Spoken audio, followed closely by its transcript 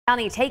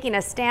County taking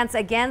a stance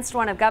against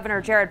one of Governor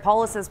Jared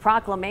Polis's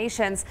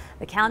proclamations.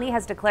 The county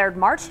has declared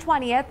March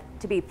 20th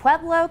to be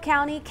Pueblo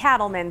County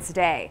Cattlemen's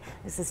Day.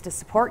 This is to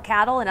support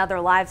cattle and other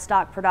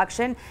livestock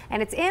production,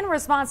 and it's in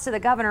response to the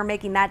governor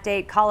making that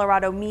date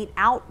Colorado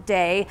MeatOut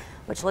Day,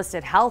 which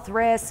listed health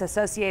risks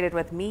associated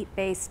with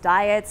meat-based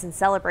diets and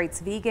celebrates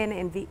vegan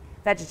and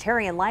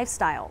vegetarian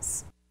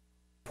lifestyles.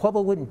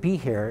 Pueblo wouldn't be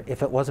here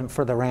if it wasn't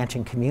for the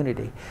ranching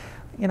community.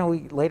 You know,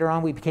 later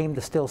on we became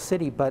the Still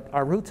City, but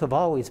our roots have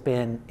always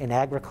been in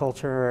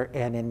agriculture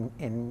and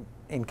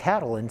in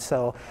cattle, and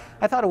so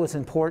I thought it was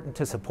important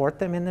to support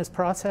them in this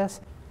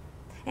process.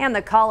 And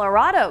the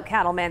Colorado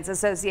Cattlemen's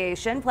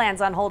Association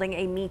plans on holding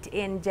a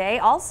meet-in day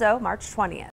also March 20th.